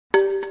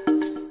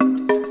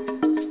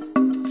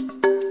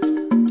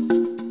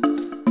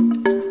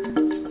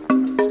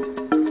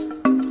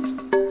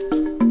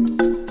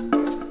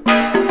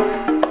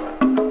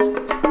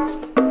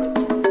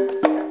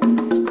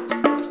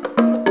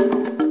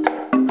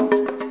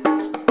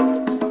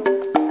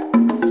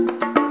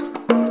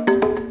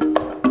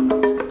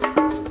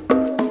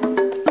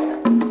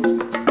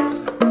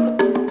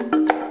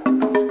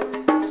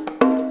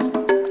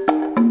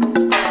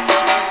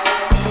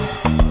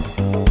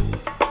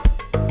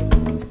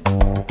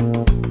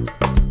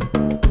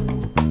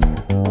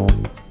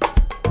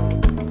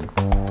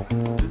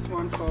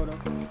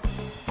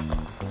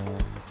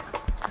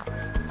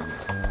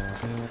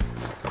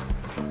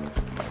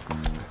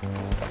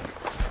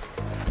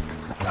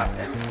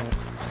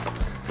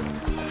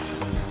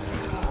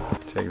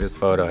Check this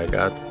photo I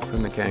got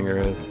from the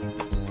kangaroos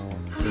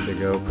with the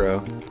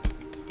GoPro.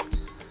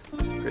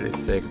 It's pretty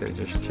sick. They're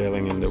just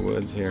chilling in the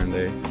woods here and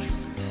they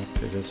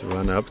just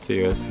run up to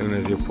you as soon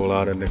as you pull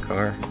out of the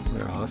car.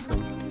 They're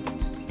awesome.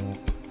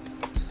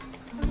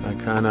 I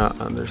kind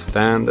of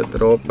understand that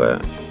Rope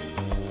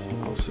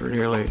was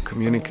really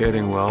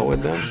communicating well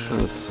with them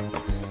since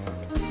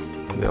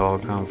they all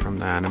come from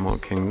the animal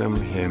kingdom,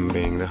 him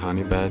being the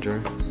honey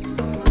badger.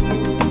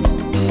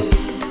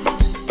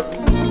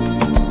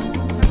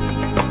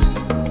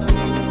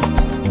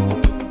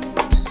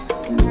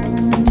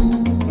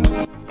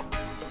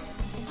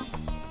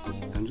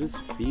 I'm just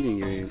feeding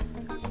you.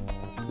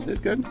 Is this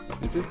good?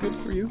 Is this good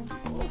for you?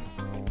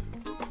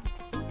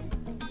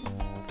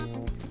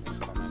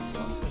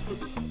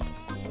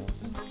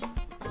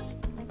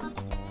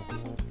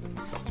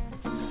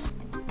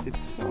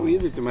 It's so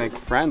easy to make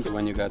friends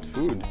when you got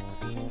food.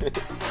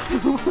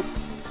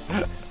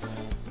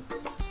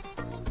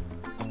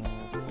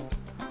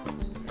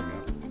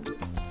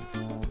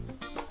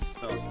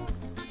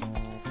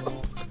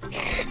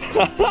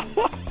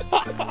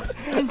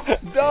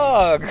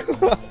 Dog!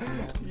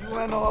 You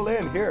went all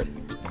in here.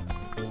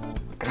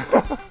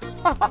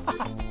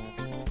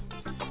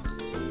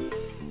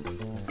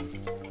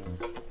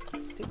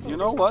 You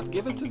know what?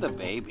 Give it to the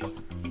baby.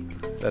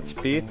 That's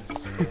Pete.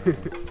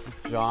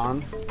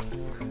 John.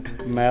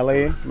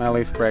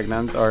 Melly's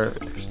pregnant, or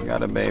she's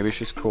got a baby.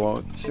 She's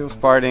cool. She was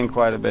partying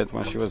quite a bit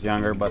when she was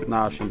younger, but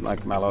now she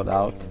like mellowed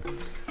out.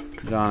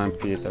 John and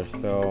Pete are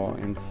so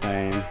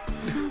insane.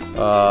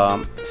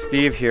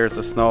 Steve here is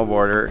a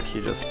snowboarder.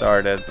 He just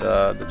started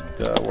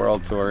the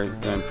world tour. He's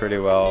doing pretty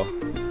well.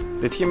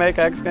 Did he make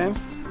X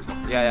Games?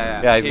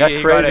 Yeah. Yeah, he's got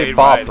crazy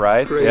pop,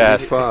 right?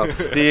 Crazy pop.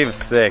 Steve's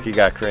sick. He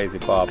got crazy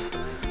pop.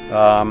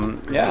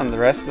 Yeah, and the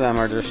rest of them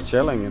are just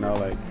chilling, you know,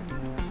 like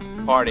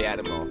Party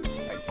animal.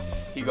 Like,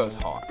 he goes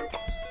hard.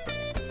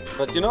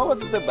 But you know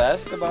what's the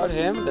best about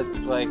him?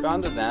 That like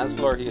on the dance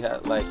floor he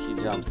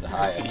jumps the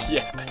highest.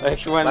 Yeah.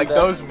 Like when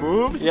those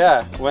moves?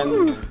 Yeah,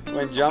 when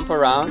Jump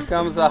Around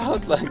comes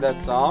out, like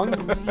that song,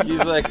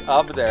 he's like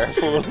up there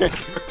fully.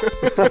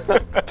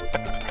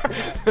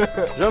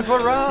 Jump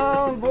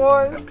around,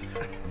 boys.